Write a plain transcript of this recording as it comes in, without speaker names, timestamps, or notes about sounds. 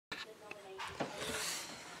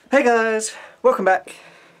Hey guys, welcome back.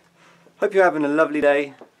 Hope you're having a lovely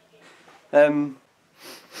day, and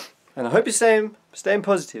I hope you're staying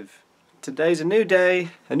positive. Today's a new day,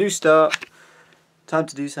 a new start. Time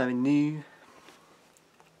to do something new.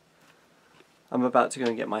 I'm about to go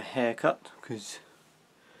and get my hair cut because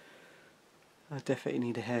I definitely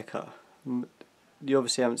need a haircut. You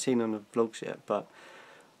obviously haven't seen on the vlogs yet, but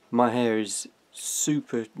my hair is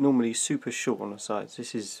normally super short on the sides.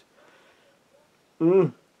 This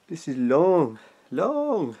is long.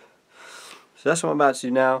 So that's what I'm about to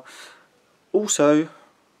do now. Also,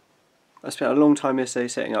 I spent a long time yesterday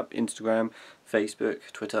setting up Instagram,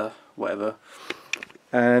 Facebook, Twitter, whatever.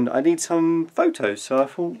 And I need some photos, so I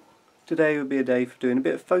thought today would be a day for doing a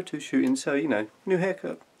bit of photo shooting, so you know, new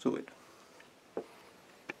haircut, sorted.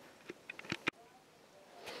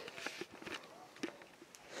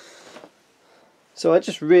 So I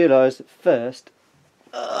just realised at first,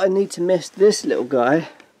 I need to mist this little guy.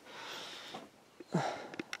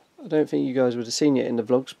 I don't think you guys would have seen it in the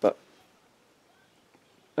vlogs, but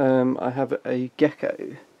I have a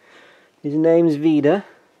gecko. His name's Vida.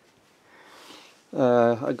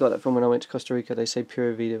 I got that from when I went to Costa Rica. They say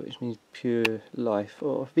pure vida, which means pure life.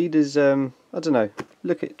 Or Vida's, I don't know.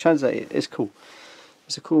 Look at translate it. It's cool.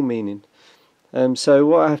 It's a cool meaning. So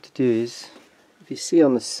what I have to do is, if you see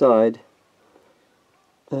on the side,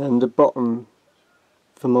 the bottom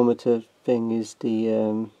thermometer thing is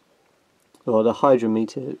the the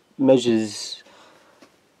hydrometer. Measures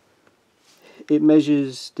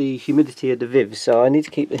the humidity of the viv, so I need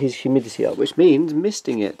to keep his humidity up, which means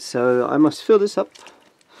misting it. So I must fill this up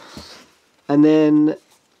and then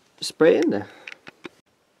spray it in there.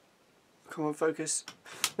 Come on, focus.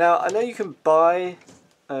 Now I know you can buy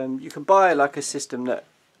like a system that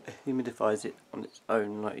humidifies it on its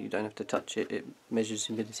own, like you don't have to touch it. It measures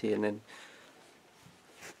humidity and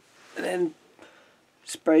then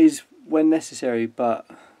sprays when necessary, but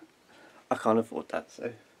I can't afford that,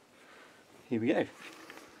 so here we go.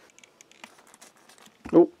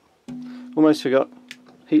 Oh, almost forgot.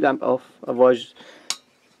 Heat lamp off, otherwise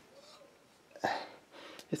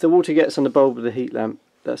if the water gets on the bulb of the heat lamp,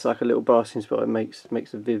 that's like a little basting spot. It makes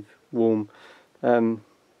the viv warm. Yeah,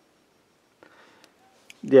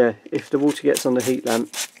 if the water gets on the heat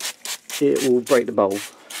lamp, it will break the bulb.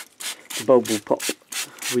 The bulb will pop.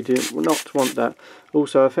 We do not want that.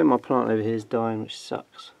 Also, I think my plant over here is dying, which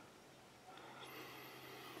sucks.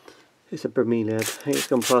 It's a bromeliad. I think it's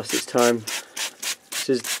gone past its time. It's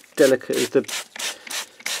as delicate as the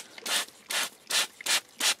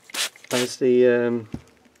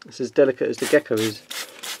gecko is.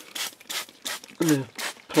 The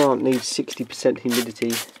plant needs 60%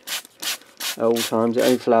 humidity at all times. It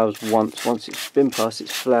only flowers once. Once it's been past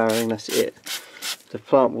its flowering, that's it. The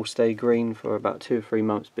plant will stay green for about 2 or 3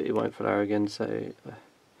 months, but it won't flower again. So,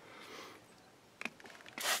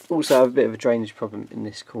 also I have a bit of a drainage problem in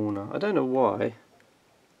this corner. I don't know why,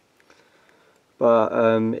 but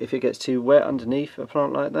if it gets too wet underneath a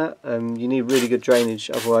plant like that, you need really good drainage.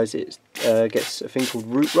 Otherwise, it gets a thing called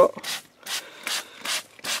root rot.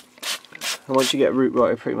 And once you get root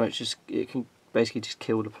rot, it can basically just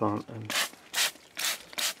kill the plant.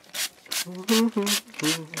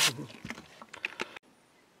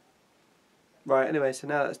 Right, anyway, so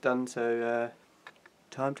now that's done, so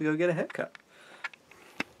time to go get a haircut.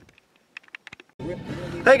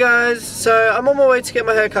 Hey guys, so I'm on my way to get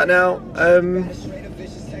my haircut now, and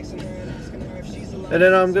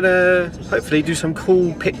then I'm gonna hopefully do some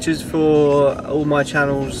cool pictures for all my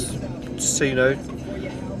channels, so you know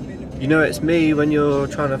it's me when you're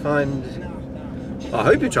trying to find. I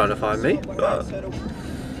hope you're trying to find me, but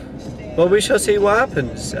well, we shall see what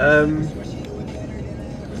happens.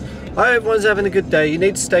 I hope everyone's having a good day. You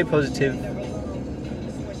need to stay positive.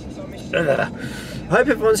 I hope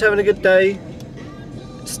everyone's having a good day.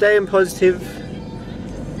 Staying positive.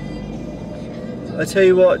 I tell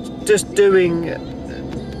you what,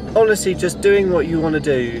 honestly, just doing what you want to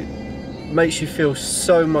do makes you feel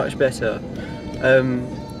so much better.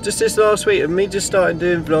 Just this last week of me just starting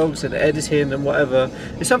doing vlogs and editing and whatever,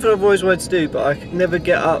 it's something I've always wanted to do, but I could never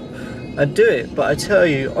get up and do it. But I tell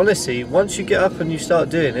you, honestly, once you get up and you start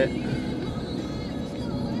doing it,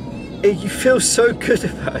 you feel so good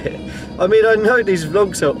about it. I mean, I know these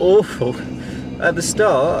vlogs are awful at the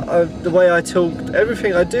start. The way I talk,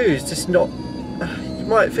 everything I do is just not, you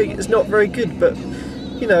might think it's not very good, but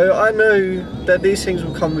you know, I know that these things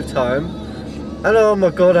will come with time. And oh my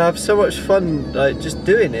god, I have so much fun like just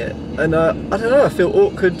doing it. And I don't know, I feel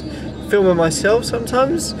awkward filming myself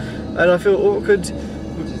sometimes, and I feel awkward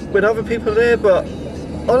when other people are there, but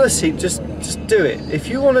honestly, just do it. If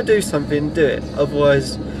you want to do something, do it.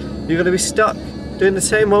 Otherwise, you're going to be stuck doing the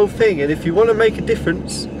same old thing. And if you want to make a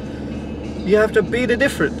difference, you have to be the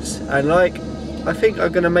difference. And like, I think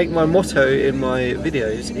I'm going to make my motto in my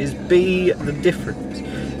videos is be the difference.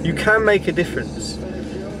 You can make a difference.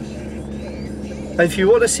 And if you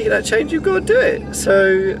want to see that change, you've got to do it.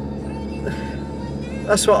 So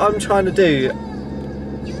that's what I'm trying to do.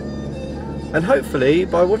 And hopefully,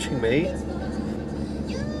 by watching me,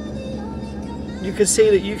 you can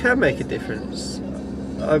see that you can make a difference.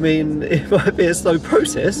 I mean, it might be a slow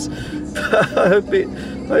process, but I hope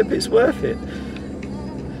it's worth it.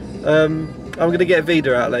 I'm going to get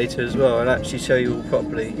Vida out later as well and actually show you all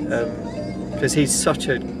properly, because he's such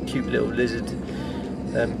a cute little lizard.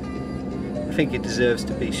 I think it deserves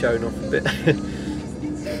to be shown off a bit.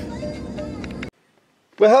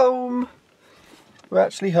 We're home! We're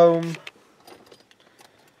actually home.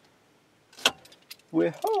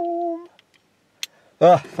 We're home!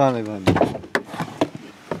 Ah, finally one.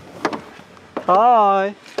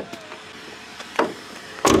 Hi!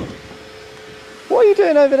 What are you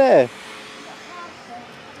doing over there?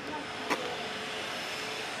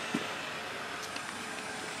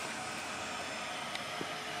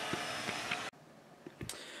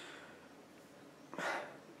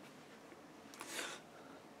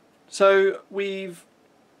 So we've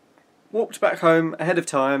walked back home ahead of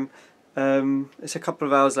time. It's a couple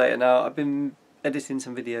of hours later now. I've been editing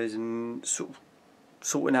some videos and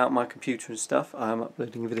sorting out my computer and stuff. I'm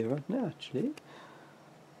uploading a video right now actually.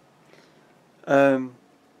 I've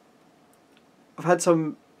had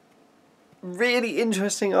some really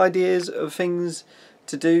interesting ideas of things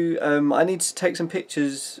to do. I need to take some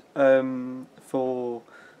pictures for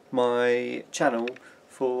my channel,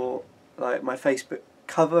 for like my Facebook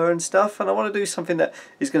cover and stuff, and I want to do something that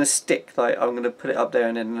is going to stick. Like, I'm going to put it up there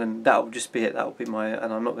and then that will just be it. That will be my,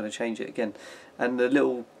 and I'm not going to change it again. And the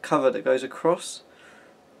little cover that goes across.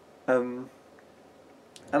 And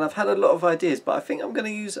I've had a lot of ideas, but I think I'm going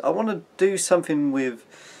to use, I want to do something with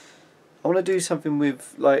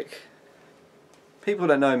like people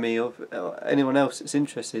that know me, or anyone else that's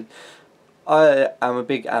interested. I am a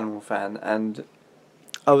big animal fan, and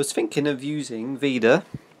I was thinking of using Vida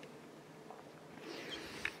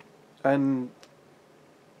and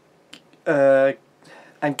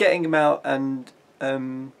getting him out and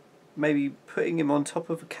maybe putting him on top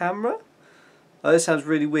of a camera. Oh, this sounds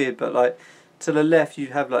really weird, but like to the left you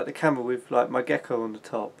have like the camera with like my gecko on the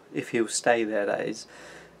top, if he'll stay there, that is.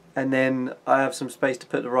 And then I have some space to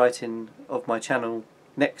put the writing of my channel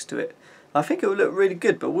next to it. I think it will look really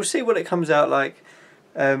good, but we'll see what it comes out like.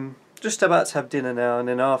 Just about to have dinner now, and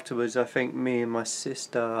then afterwards I think me and my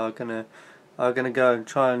sister are gonna go and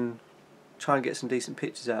try and get some decent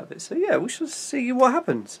pictures out of it. So yeah, we shall see what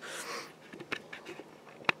happens.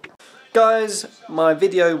 Guys, my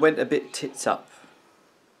video went a bit tits up.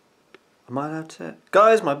 Am I allowed to?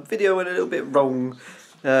 Guys, my video went a little bit wrong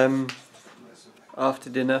after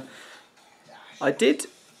dinner. I did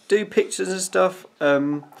do pictures and stuff.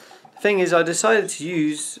 The thing is, I decided to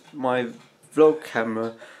use my vlog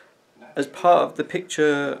camera as part of the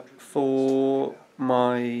picture for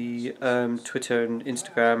my Twitter and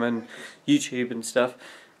Instagram and YouTube and stuff,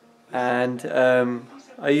 and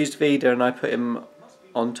I used Vida and I put him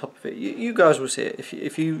on top of it. You guys will see it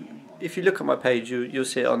if you look at my page. You'll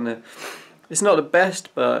see it on there. It's not the best,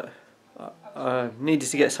 but I needed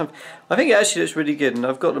to get something. I think it actually looks really good, and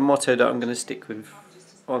I've got the motto that I'm going to stick with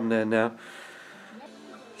on there now.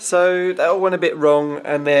 So that all went a bit wrong,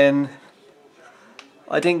 and then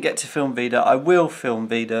I didn't get to film Vida. I will film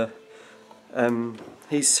Vida.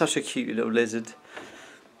 He's such a cute little lizard.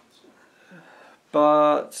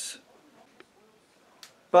 But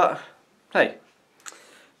hey,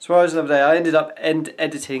 so I was another day. I ended up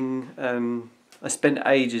editing. I spent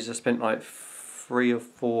ages. I spent like 3 or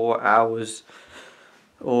 4 hours,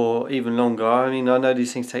 or even longer. I mean, I know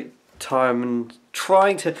these things take time, and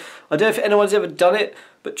trying to, I don't know if anyone's ever done it,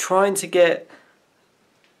 but trying to get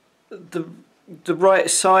the right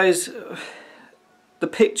size, the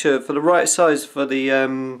picture for the right size for the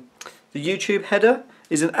YouTube header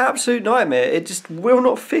is an absolute nightmare. It just will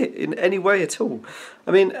not fit in any way at all.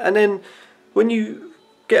 I mean, and then when you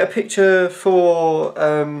get a picture for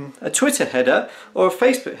a Twitter header or a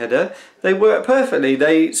Facebook header, they work perfectly.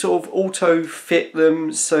 They sort of auto fit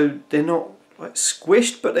them, so they're not like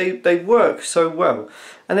squished, but they work so well.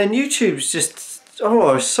 And then YouTube's just,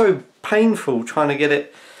 oh, it's so painful trying to get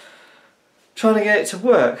it to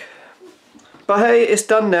work. But hey, it's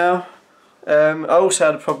done now. I also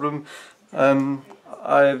had a problem.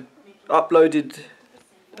 I uploaded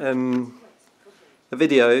a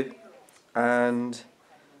video and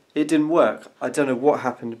it didn't work. I don't know what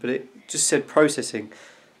happened, but it just said processing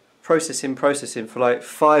processing for like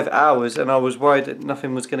 5 hours, and I was worried that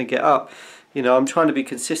nothing was going to get up. You know, I'm trying to be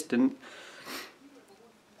consistent,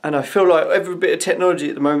 and I feel like every bit of technology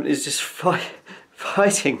at the moment is just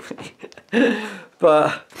fighting me.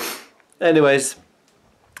 But anyways,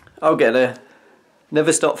 I'll get there.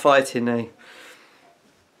 Never stop fighting, eh?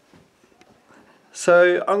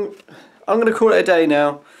 So I'm going to call it a day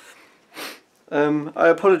now. I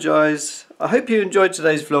apologise. I hope you enjoyed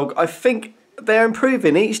today's vlog. I think they're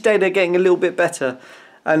improving. Each day they're getting a little bit better.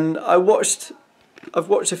 And I've watched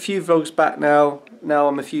a few vlogs back now. Now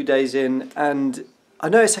I'm a few days in, and I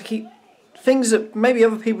notice I keep things that maybe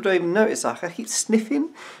other people don't even notice. Like I keep sniffing.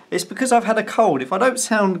 It's because I've had a cold. If I don't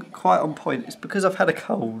sound quite on point, it's because I've had a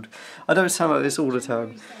cold. I don't sound like this all the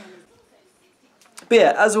time. But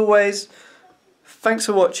yeah, as always, thanks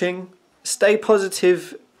for watching. Stay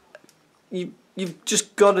positive. You've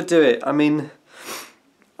just got to do it. I mean,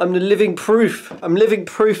 I'm the living proof. I'm living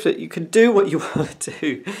proof that you can do what you want to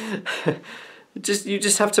do. You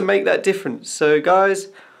just have to make that difference. So guys,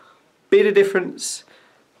 be the difference.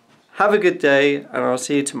 Have a good day, and I'll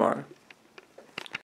see you tomorrow.